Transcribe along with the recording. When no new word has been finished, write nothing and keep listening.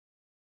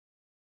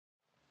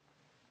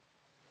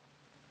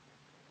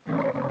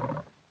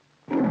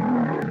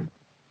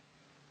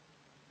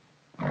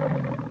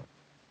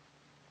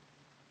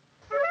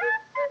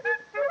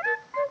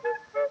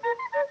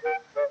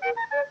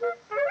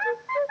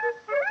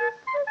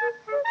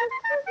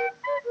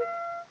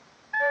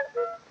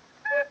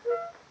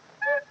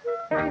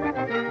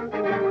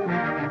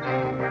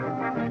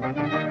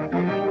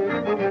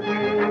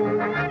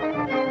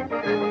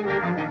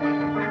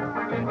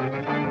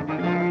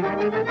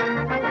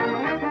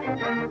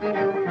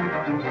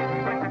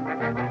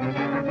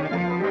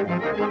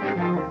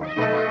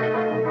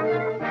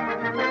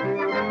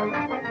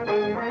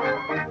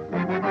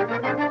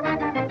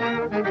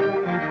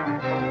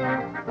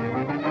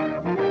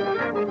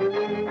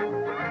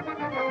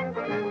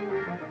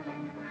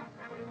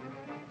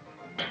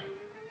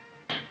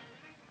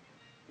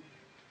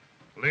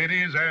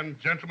Ladies and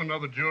gentlemen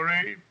of the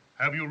jury,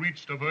 have you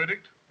reached a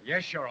verdict?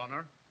 Yes, Your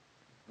Honor.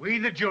 We,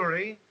 the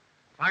jury,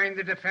 find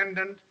the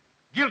defendant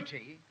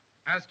guilty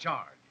as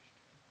charged.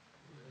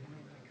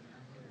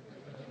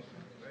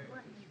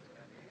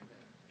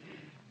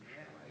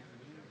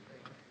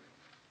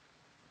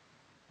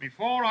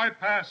 Before I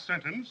pass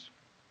sentence,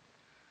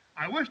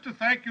 I wish to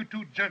thank you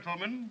two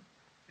gentlemen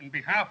in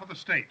behalf of the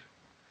state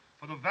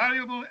for the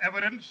valuable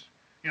evidence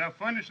you have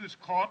furnished this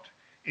court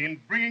in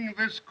bringing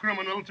this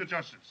criminal to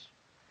justice.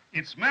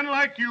 It's men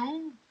like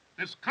you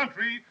this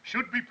country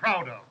should be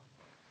proud of.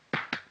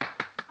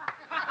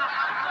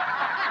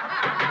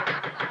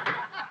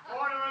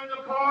 Order in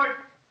the court.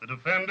 The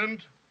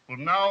defendant will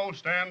now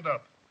stand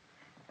up.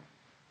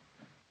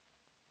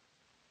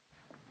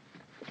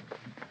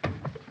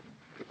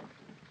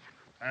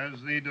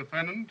 Has the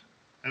defendant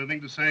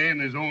anything to say in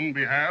his own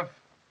behalf?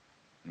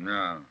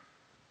 No.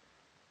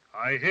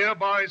 I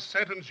hereby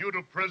sentence you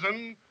to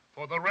prison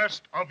for the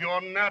rest of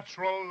your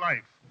natural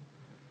life.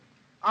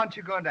 Aren't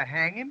you going to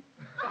hang him?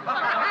 Order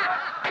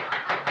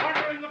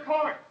in the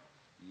court.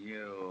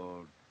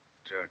 You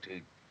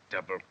dirty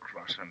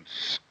double-crossing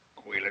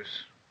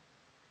squealers.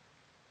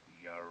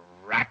 You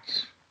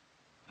rats.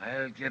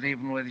 I'll get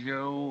even with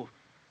you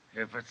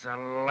if it's the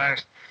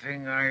last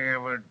thing I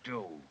ever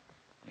do.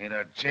 Ain't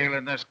a jail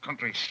in this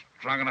country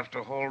strong enough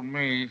to hold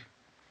me.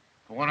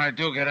 But when I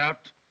do get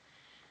out,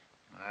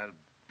 I'll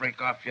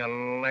break off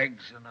your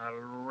legs and I'll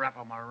wrap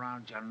them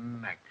around your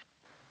neck.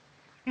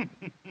 There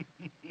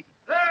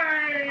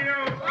you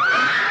go.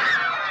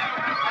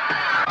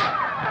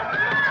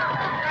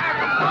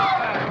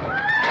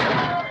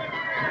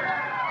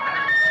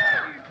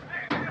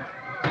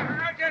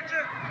 I'll get you.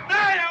 No,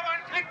 you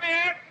won't take me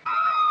out.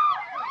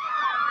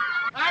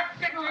 I'll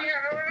get you.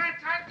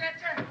 I'll get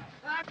you.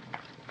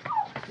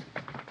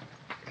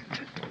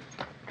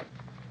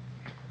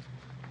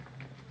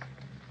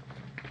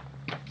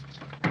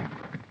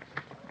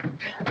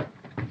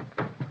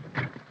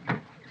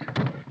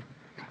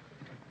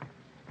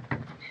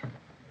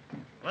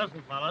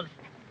 Listen, fellas,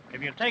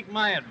 if you take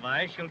my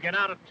advice, you'll get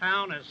out of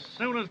town as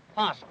soon as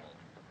possible.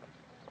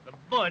 The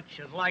butch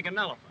is like an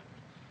elephant.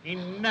 He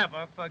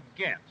never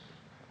forgets.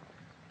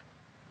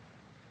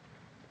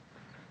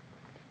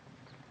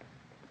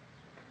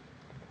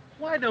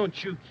 Why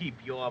don't you keep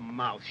your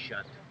mouth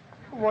shut?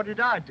 What did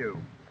I do?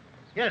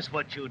 Yes,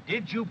 what you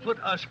did, you put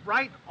us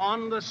right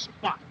on the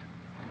spot.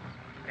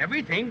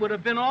 Everything would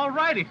have been all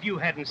right if you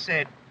hadn't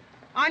said,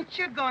 "Aren't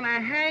you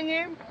gonna hang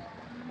him?"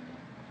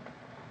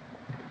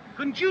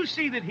 Couldn't you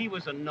see that he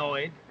was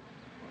annoyed?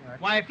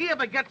 Why, if he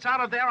ever gets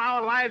out of there,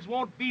 our lives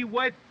won't be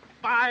worth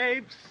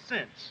 5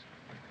 cents.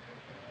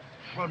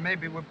 Well,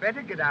 maybe we'd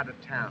better get out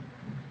of town.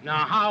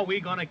 Now, how are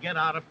we gonna get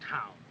out of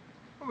town?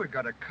 Well, we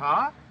got a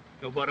car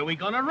Well, what are we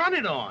gonna run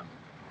it on?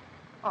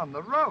 on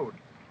the road.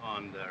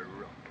 On the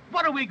road.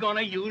 What are we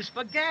gonna use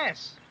for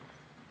gas?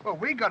 Well,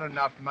 we got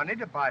enough money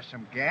to buy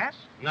some gas.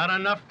 Not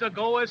enough to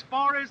go as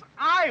far as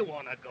I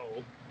wanna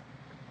go.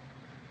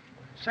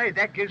 Say,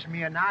 that gives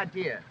me an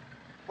idea.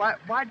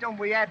 Why don't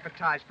we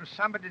advertise for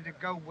somebody to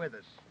go with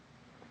us?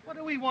 What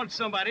do we want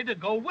somebody to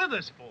go with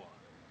us for?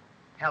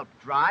 Help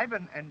drive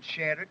and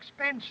share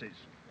expenses.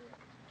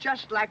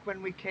 Just like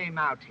when we came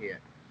out here.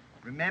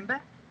 Remember?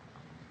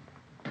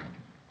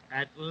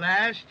 At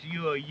last,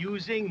 you're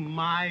using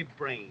my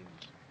brains.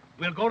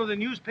 We'll go to the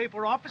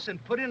newspaper office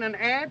and put in an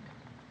ad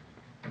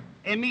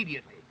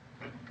immediately.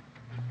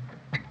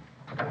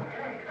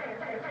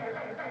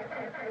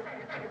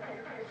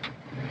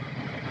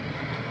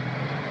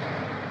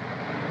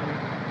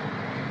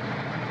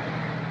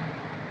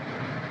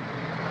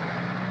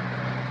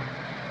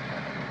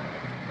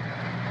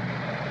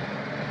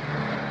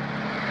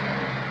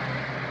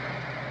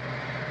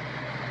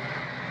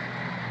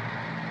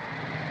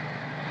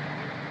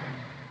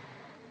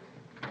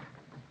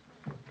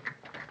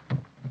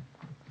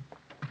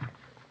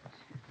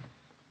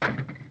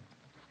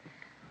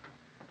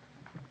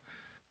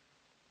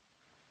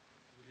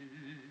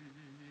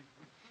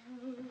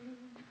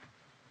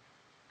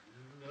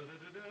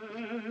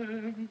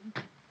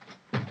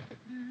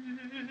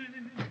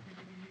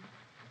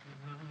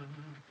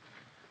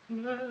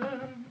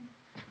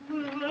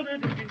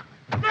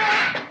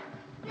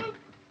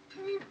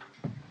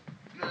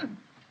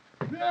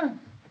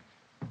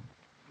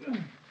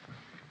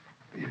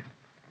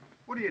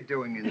 What are you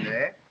doing in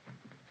there?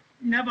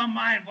 Never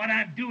mind what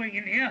I'm doing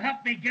in here.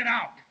 Help me get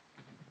out.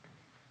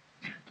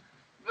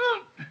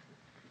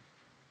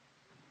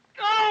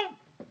 Go!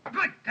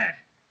 Like that.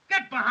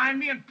 Get behind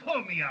me and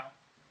pull me out.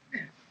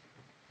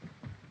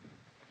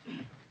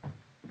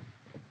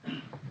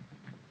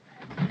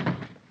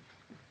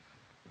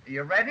 Are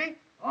you ready?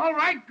 All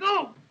right,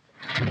 go.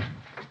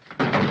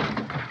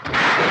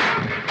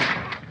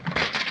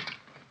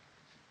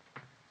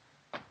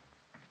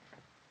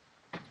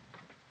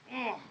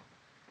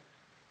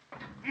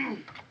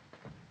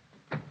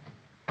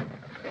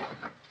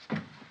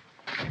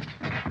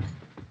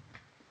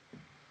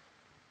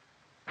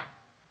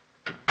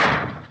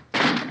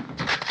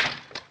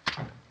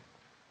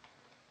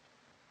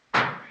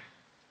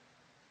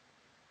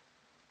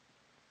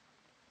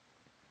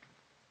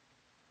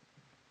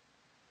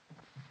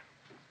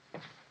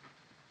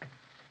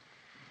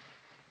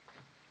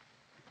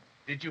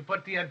 Did you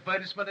put the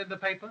advertisement in the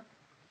paper?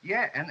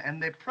 Yeah,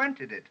 and they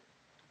printed it.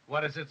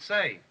 What does it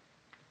say?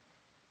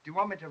 Do you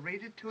want me to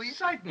read it to you?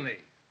 Certainly.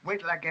 Wait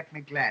till I get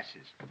me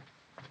glasses.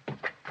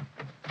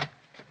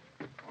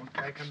 Won't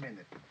take a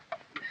minute.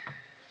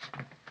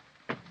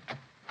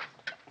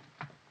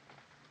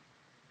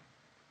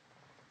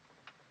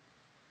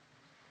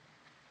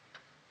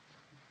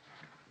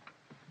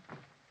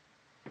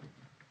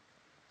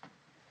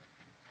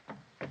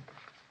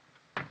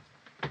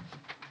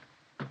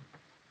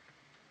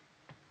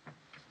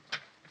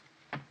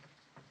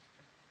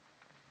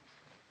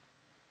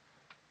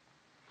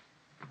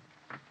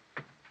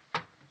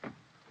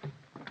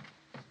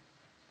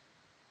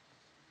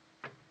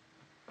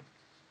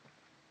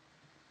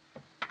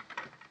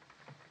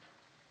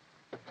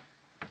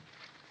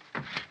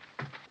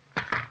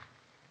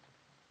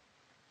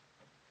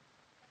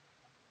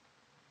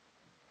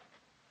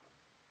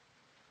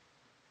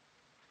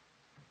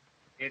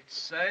 It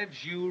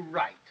serves you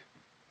right.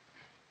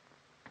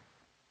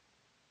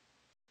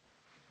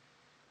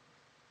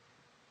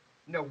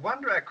 No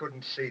wonder I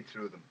couldn't see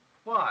through them.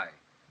 Why?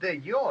 They're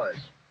yours.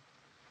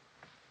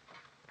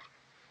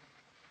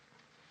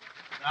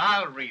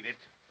 I'll read it.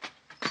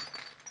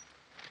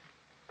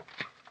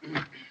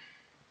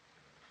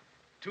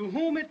 To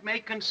whom it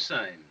may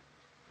concern.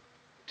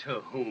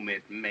 To whom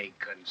it may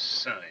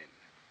concern.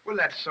 Well,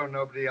 that's so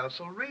nobody else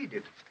will read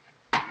it.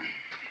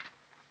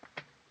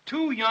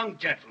 Two young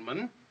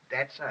gentlemen.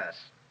 That's us.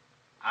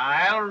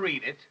 I'll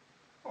read it.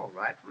 All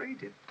right,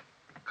 read it.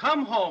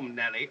 Come home,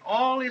 Nellie.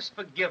 All is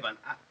forgiven.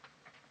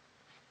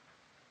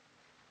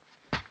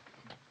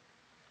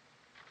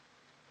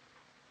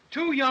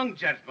 Two young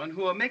gentlemen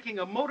who are making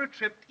a motor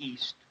trip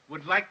east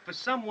would like for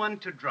someone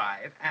to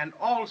drive and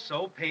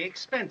also pay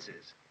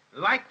expenses,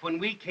 like when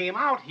we came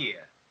out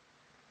here.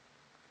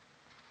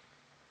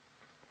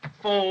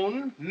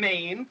 Phone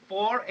Maine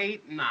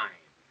 489.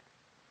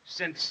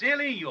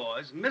 Sincerely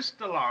yours,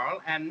 Mr.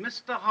 Laurel and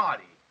Mr.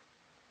 Hardy.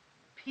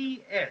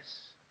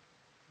 P.S.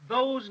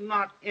 Those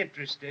not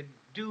interested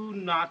do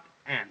not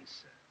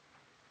answer.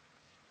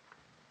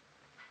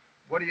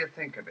 What do you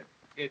think of it?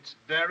 It's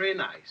very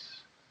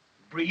nice,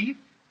 brief,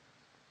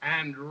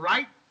 and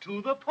right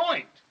to the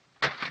point.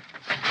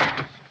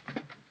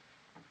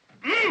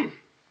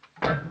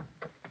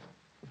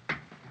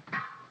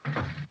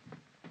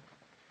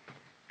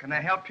 Can I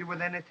help you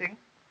with anything?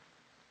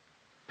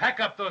 Pack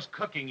up those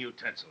cooking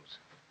utensils.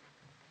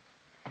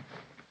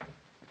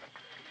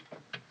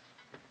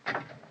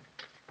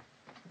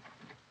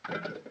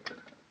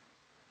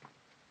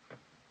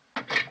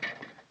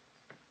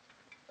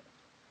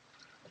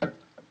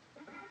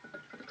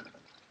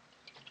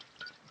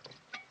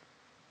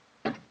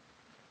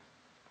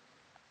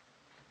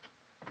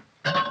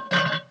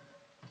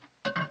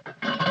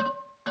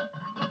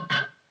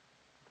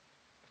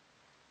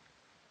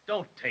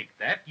 Don't take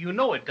that. You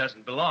know it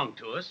doesn't belong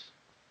to us.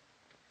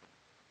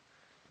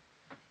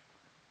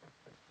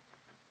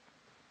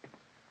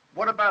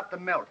 What about the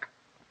milk?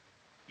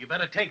 You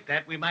better take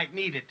that. We might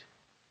need it.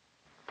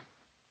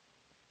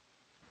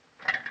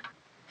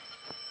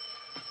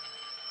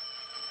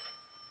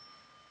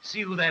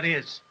 See who that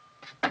is.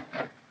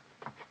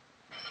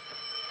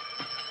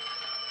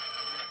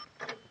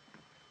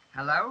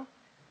 Hello?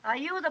 Are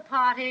you the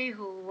party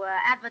who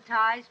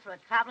advertised for a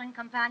traveling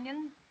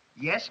companion?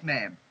 Yes,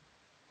 ma'am.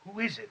 Who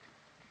is it?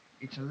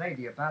 It's a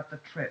lady about the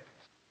trip.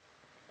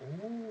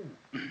 Oh.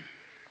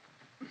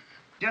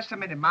 Just a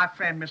minute. My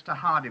friend, Mr.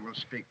 Hardy, will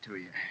speak to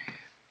you.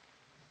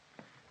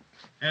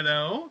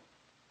 Hello?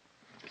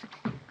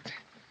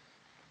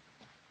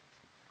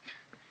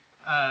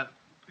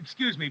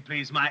 Excuse me,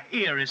 please. My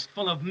ear is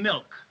full of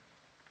milk.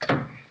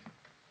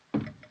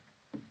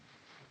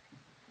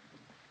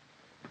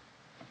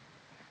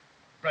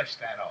 Brush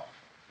that off.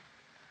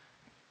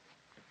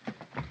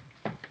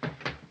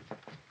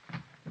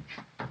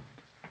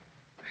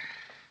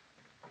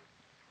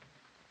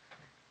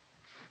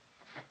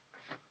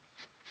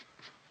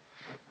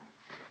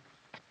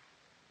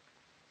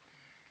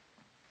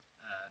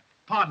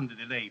 Pardon the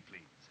delay,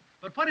 please.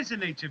 But what is the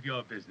nature of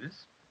your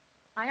business?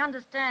 I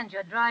understand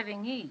you're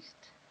driving east,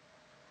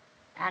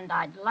 and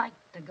I'd like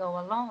to go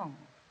along.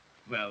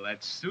 Well,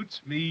 that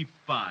suits me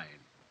fine.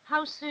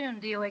 How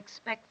soon do you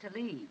expect to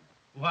leave?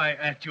 Why,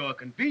 at your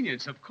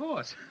convenience, of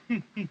course.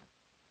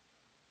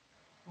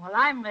 Well,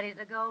 I'm ready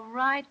to go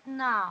right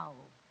now,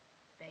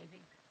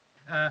 baby.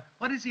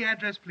 What is the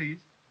address, please?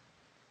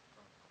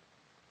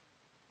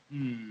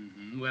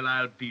 Well,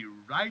 I'll be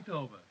right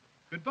over.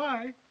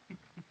 Goodbye.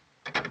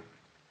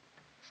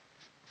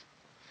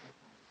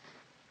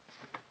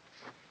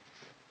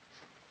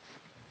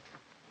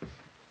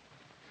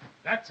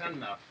 That's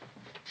enough.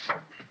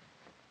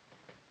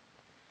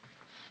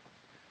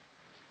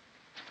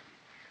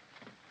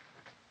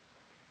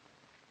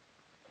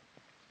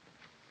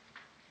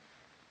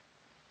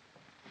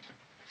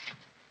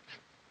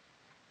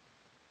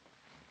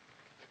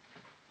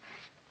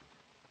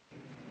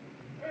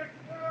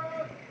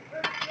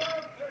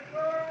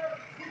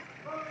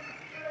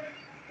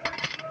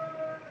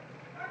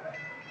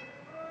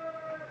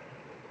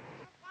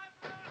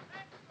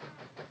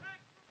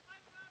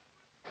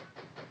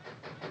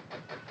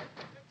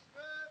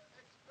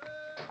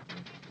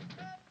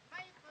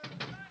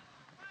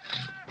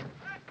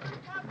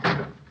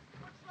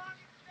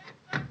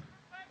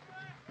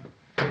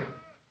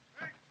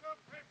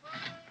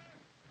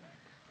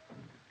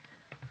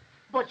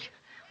 Butch?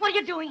 What are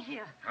you doing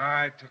here?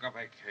 I took a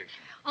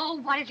vacation. Oh,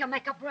 why did you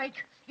make a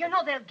break? You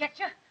know they'll get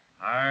you.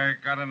 I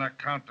got an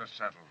account to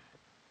settle.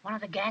 One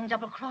of the gang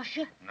double-crossed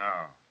you? No.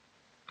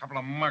 A couple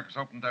of mugs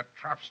opened their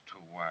traps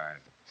too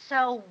wide.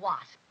 So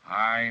what?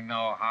 I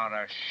know how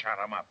to shut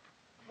 'em up.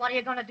 What are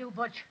you going to do,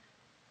 Butch?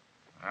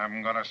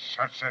 I'm gonna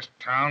search this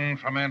town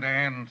from end to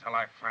end till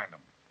I find 'em.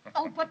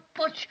 Oh, but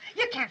Butch,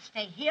 you can't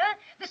stay here.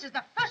 This is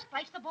the first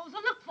place the bulls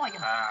will look for you.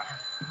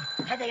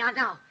 Here they are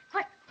now.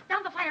 Quick,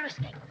 down the fire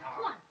escape.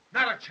 Go on.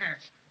 Not a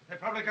chance. They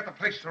probably got the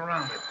place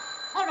surrounded.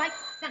 All right,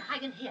 then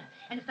hide in here.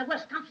 And if the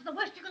worst comes to the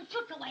worst, you can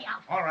shoot your way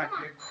out. All right, Come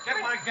on. kid.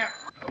 Get my gun.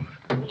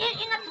 In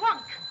the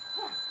trunk.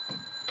 Go on.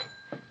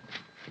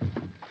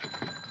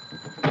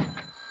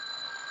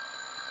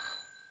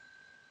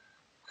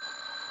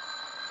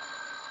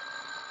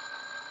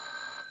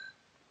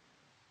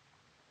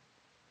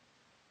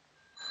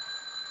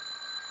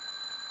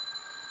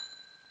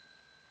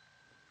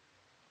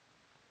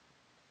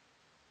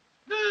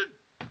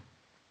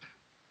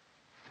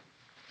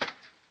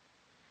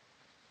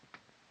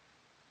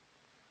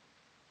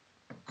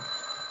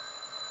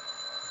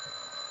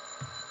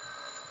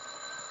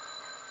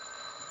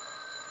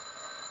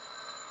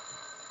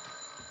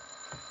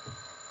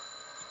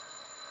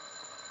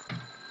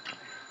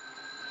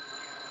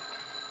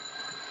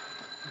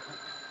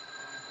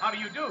 How do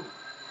you do?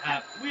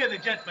 We are the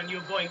gentlemen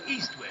you're going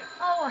east with.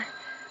 Oh,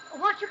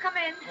 won't you come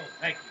in? Oh,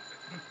 thank you.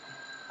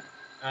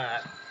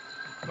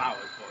 Flowers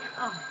for you.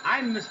 Oh.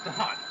 I'm Mr.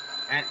 Hardy,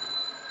 and...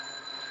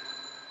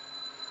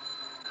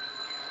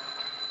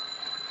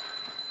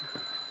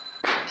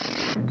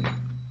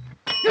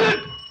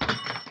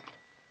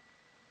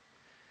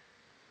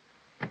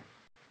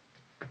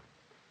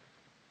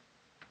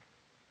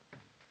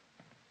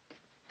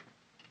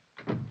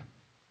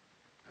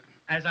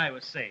 As I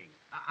was saying,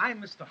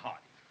 I'm Mr. Hardy.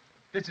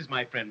 This is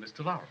my friend,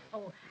 Mr. Laurel.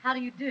 Oh, how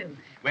do you do?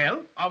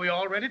 Well, are we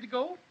all ready to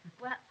go?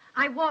 Well,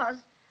 I was.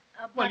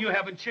 Well, but- you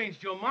haven't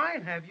changed your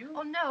mind, have you?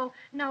 Oh,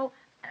 no.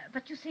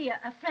 But you see,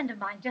 a friend of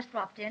mine just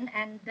dropped in,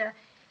 and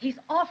he's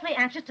awfully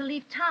anxious to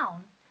leave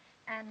town.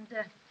 And,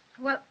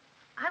 well,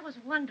 I was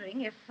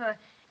wondering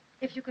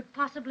if you could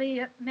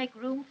possibly make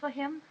room for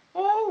him.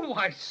 Oh,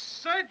 why,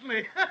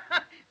 certainly.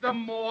 The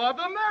more,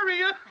 the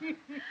merrier.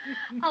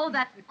 Oh,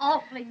 that's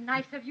awfully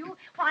nice of you.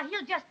 Why,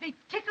 he'll just be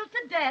tickled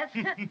to death.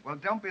 Well,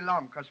 don't be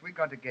long, because we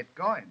got to get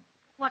going.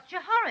 What's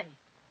your hurry?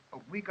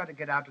 Oh, we got to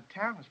get out of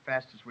town as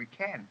fast as we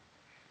can.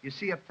 You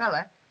see, a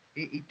fella,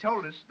 he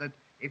told us that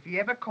if he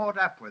ever caught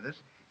up with us,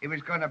 he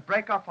was going to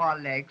break off our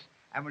legs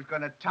and was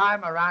going to tie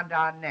 'em around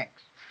our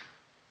necks.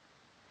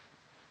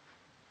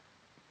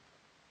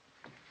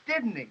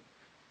 Didn't he?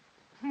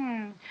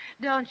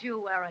 Don't you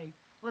worry.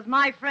 With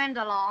my friend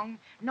along,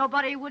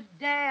 nobody would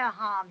dare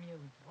harm you.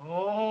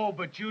 Oh,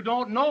 but you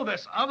don't know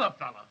this other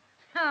fella.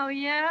 Oh,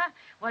 yeah?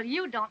 Well,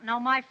 you don't know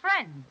my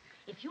friend.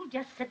 If you'll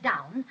just sit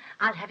down,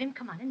 I'll have him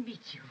come on and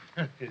meet you.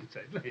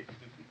 Certainly.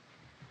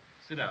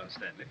 Sit down,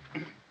 Stanley.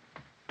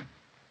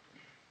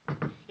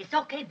 It's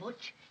okay,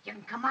 Butch. You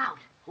can come out.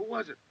 Who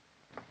was it?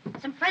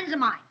 Some friends of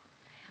mine.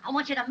 I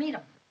want you to meet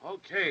them.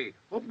 Okay,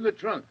 open the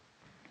trunk.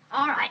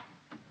 All right.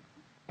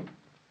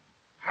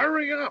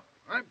 Hurry up.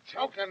 I'm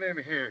choking in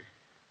here.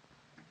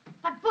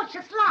 But, Butch,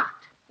 it's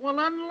locked. Well,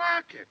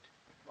 unlock it.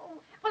 Oh,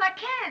 well, I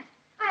can't.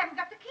 I haven't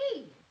got the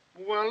key.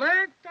 Well,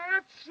 ain't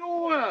that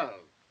swell?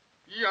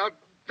 You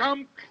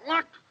dumb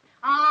cluck.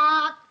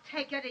 Ah,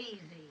 take it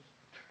easy.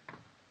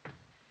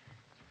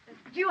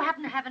 Do you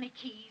happen to have any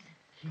keys?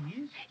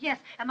 Keys? Yes,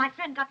 my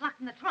friend got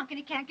locked in the trunk and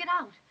he can't get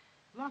out.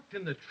 Locked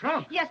in the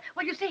trunk? Yes,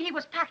 well, you see, he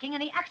was packing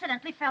and he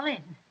accidentally fell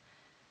in.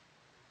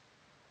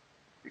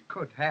 It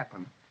could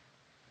happen.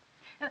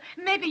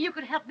 Maybe you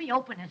could help me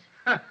open it.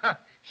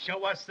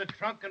 Show us the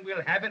trunk and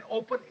we'll have it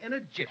open in a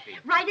jiffy.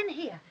 Right in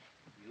here.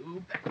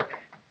 You bet.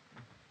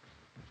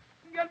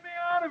 Get me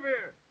out of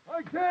here.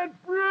 I can't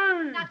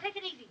breathe. Now, take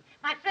it easy.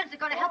 My friends are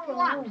going to help you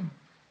out.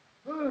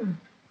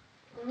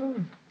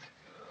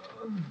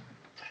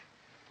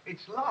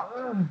 It's locked.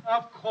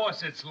 Of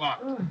course it's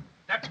locked.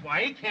 That's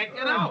why he can't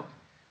get out.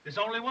 There's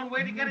only one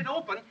way to get it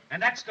open,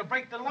 and that's to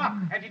break the lock.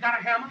 Have you got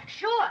a hammer?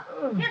 Sure.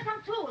 Here's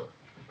some tools.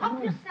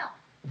 Help yourself.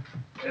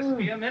 Just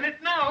be a minute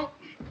now.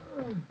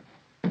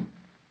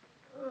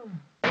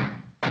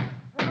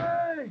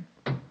 Hey!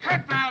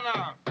 Cut that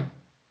out!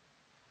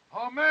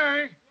 Oh,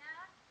 Mary. Yeah?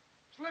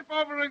 Slip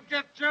over and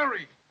get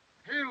Jerry.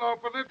 He'll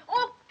open it.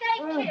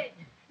 Okay, kid.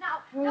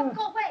 Now, don't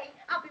go away.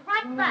 I'll be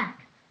right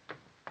back.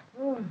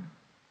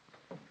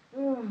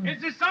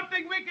 Is there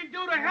something we can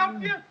do to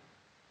help you?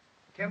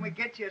 Can we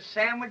get you a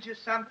sandwich or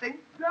something?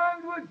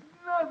 Sandwich,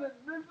 nothing.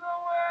 There's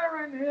no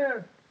air in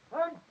here.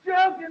 I'm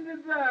choking to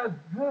death.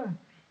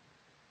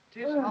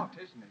 It is hot,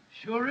 isn't it?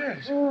 Sure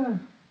is.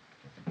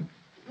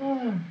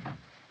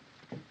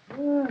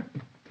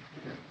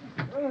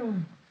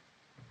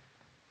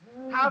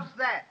 How's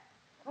that?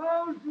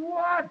 How's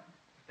what?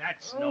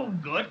 That's no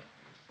good.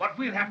 What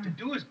we'll have to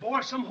do is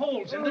bore some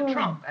holes in the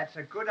trunk. That's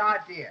a good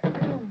idea.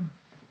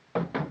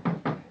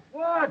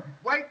 What?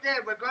 Wait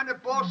there. We're going to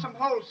bore some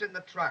holes in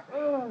the trunk.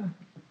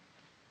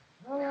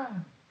 Oh!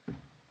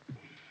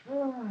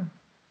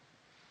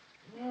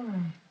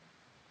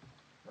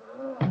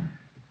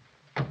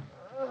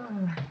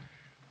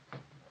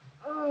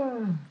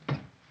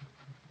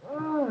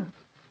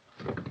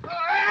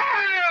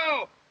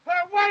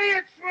 What are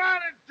you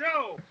trying to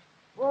do?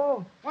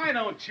 Oh, Why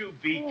don't you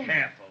be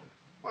careful?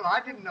 Well,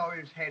 I didn't know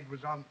his head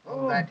was on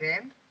that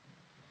end.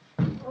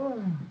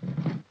 oh,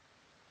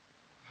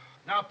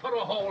 Now put a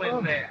hole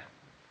in there.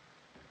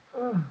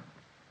 oh,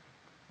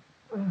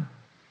 oh,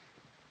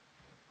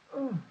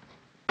 oh.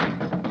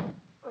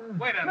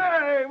 Wait a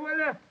minute. Hey, will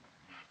you?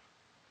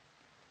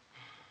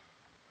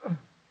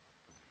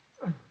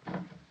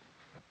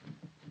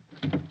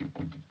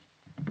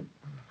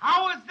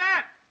 How was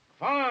that?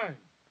 Fine.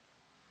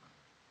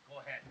 Go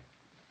ahead.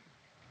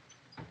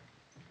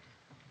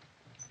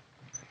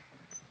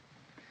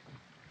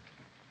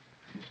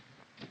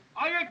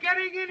 Are you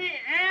getting any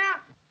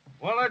air?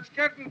 Well, it's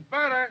getting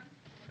better.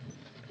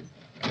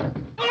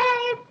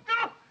 Oh,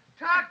 no!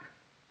 Tuck!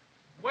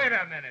 Wait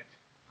a minute.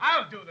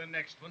 I'll do the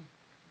next one.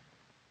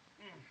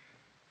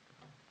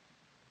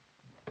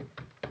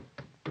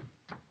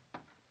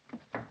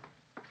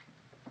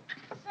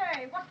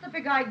 Say, what's the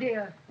big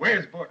idea?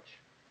 Where's Butch?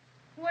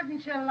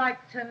 Wouldn't you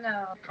like to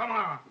know? Come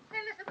on. Hey,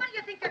 listen, what do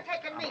you think you're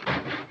taking me?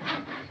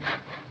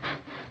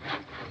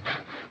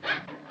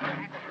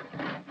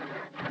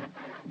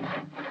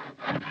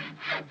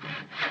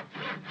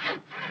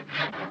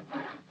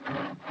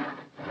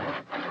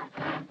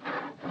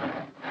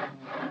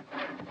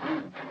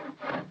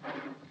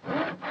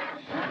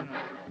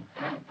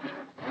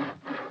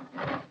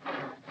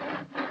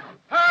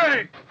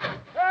 Hey!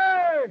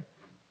 Hey!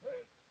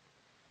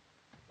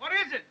 What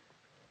is it?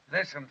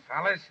 Listen,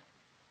 fellas.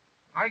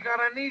 I got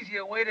an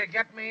easier way to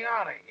get me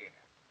out of here.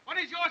 What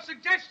is your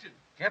suggestion?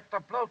 Get the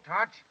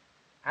blowtorch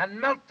and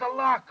melt the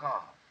lock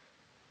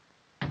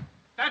off.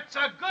 That's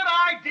a good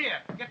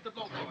idea. Get the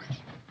blowtorch.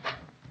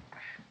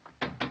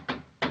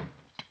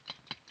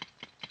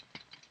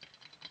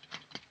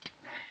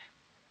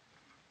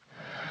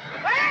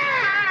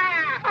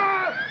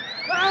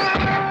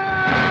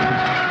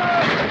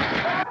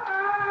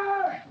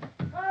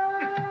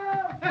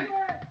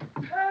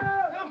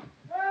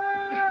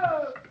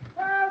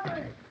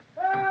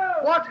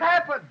 What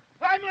happened?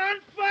 I'm on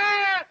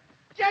fire!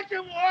 Get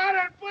some water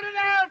and put it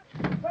out!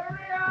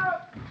 Hurry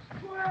up!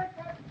 Quick,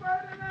 it's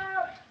burning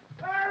up!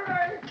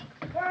 Hurry!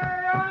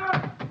 Hurry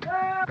up! Quick,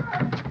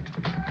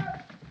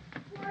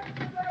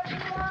 there's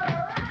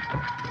water!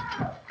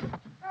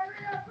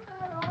 Hurry up in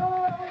that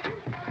hole!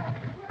 Quick!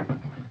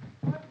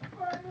 It's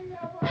burning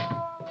up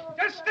all!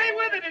 Just stay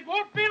with it. It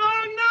won't be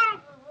long now.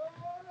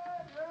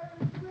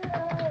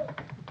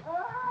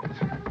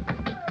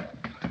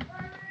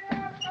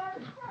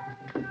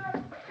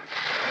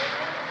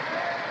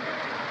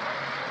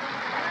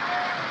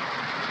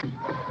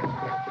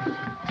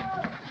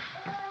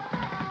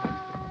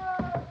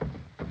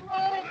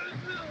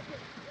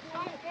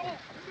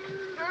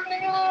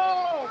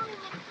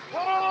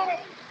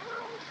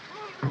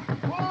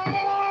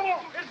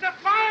 Is the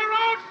fire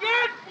out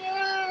yet?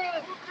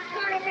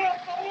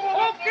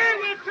 Okay,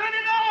 we'll turn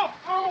it off.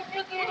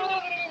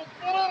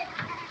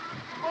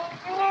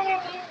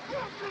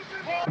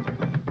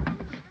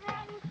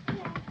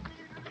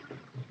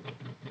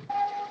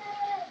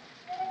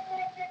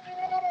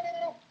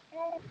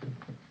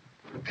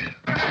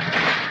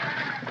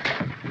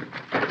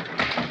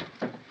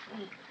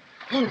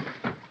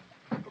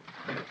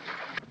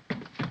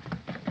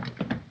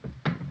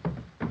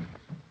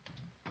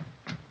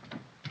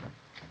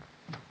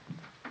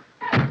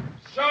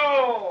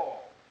 So!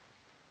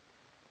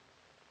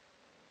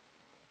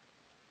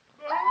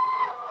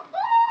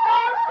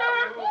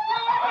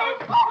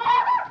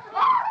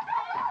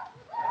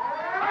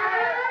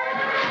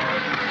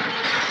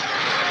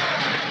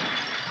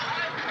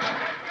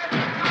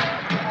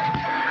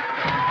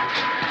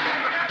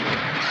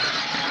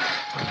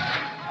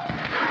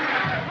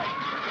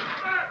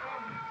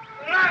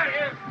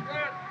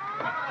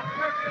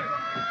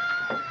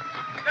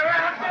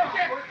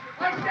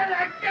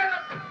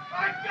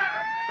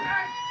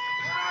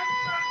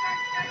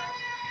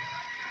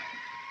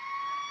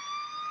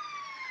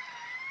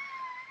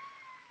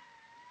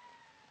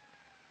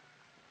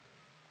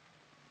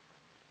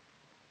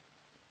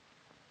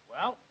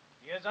 Well,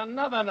 here's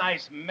another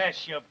nice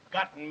mess you've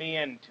gotten me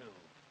into.